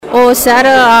O seară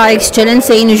a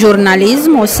excelenței în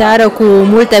jurnalism, o seară cu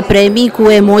multe premii, cu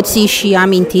emoții și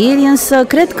amintiri, însă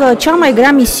cred că cea mai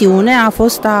grea misiune a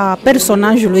fost a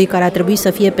personajului care a trebuit să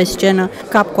fie pe scenă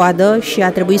cap-coadă și a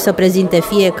trebuit să prezinte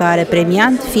fiecare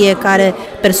premiant, fiecare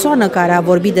persoană care a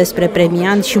vorbit despre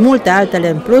premiant și multe altele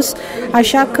în plus,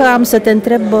 așa că am să te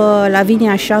întreb,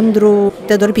 Lavinia, Șandru,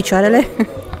 te dor picioarele?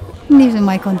 Nici nu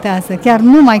mai contează, chiar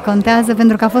nu mai contează,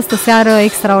 pentru că a fost o seară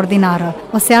extraordinară.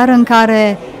 O seară în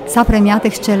care s-a premiat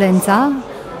excelența,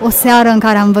 o seară în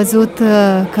care am văzut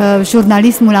că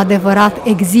jurnalismul adevărat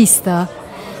există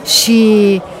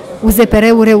și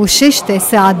UZPR-ul reușește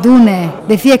să adune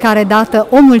de fiecare dată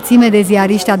o mulțime de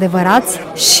ziariști adevărați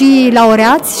și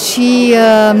laureați și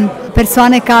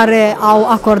persoane care au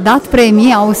acordat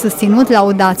premii, au susținut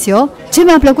laudatio. Ce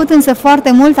mi-a plăcut însă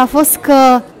foarte mult a fost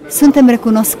că suntem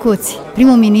recunoscuți.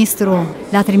 Primul ministru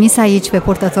l-a trimis aici pe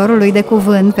purtătorul lui de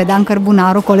cuvânt, pe Dan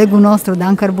Cărbunaru, colegul nostru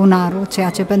Dan Cărbunaru, ceea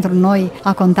ce pentru noi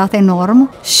a contat enorm,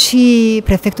 și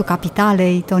prefectul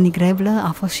capitalei, Toni Greblă,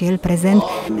 a fost și el prezent.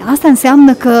 Asta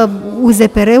înseamnă că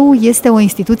UZPR-ul este o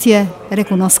instituție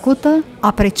recunoscută,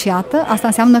 apreciată. Asta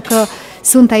înseamnă că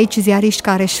sunt aici ziariști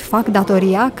care își fac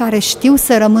datoria, care știu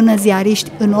să rămână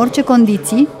ziariști în orice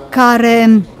condiții,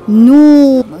 care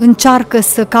nu încearcă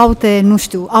să caute,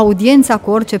 audiența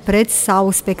cu orice preț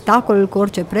sau spectacolul cu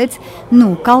orice preț,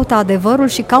 nu, caută adevărul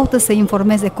și caută să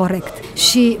informeze corect.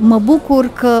 Și mă bucur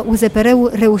că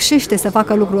UZPR-ul reușește să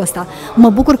facă lucrul ăsta. Mă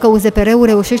bucur că UZPR-ul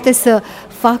reușește să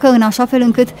facă în așa fel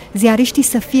încât ziariștii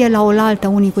să fie la oaltă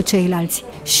unii cu ceilalți.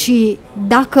 Și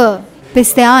dacă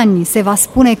peste ani se va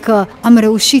spune că am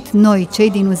reușit noi, cei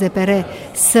din UZPR,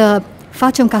 să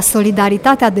facem ca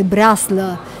solidaritatea de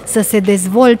breaslă să se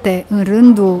dezvolte în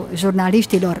rândul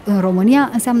jurnaliștilor în România,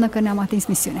 înseamnă că ne-am atins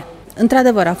misiunea.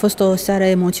 Într-adevăr, a fost o seară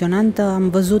emoționantă, am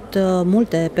văzut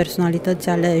multe personalități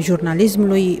ale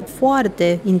jurnalismului,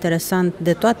 foarte interesant,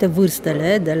 de toate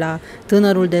vârstele, de la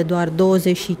tânărul de doar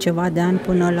 20 și ceva de ani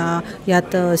până la,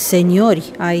 iată,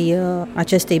 seniori ai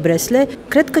acestei bresle.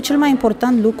 Cred că cel mai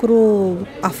important lucru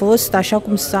a fost, așa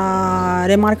cum s-a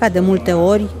remarcat de multe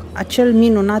ori, acel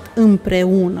minunat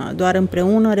împreună. Doar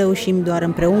împreună reușim, doar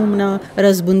împreună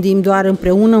răzbândim, doar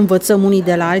împreună învățăm unii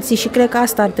de la alții și cred că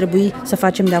asta ar trebui să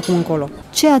facem de acum încolo.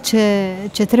 Ceea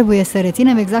ce trebuie să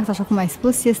reținem, exact așa cum ai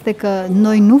spus, este că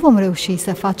noi nu vom reuși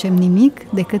să facem nimic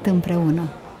decât împreună.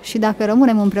 Și dacă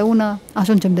rămânem împreună,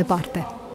 ajungem departe.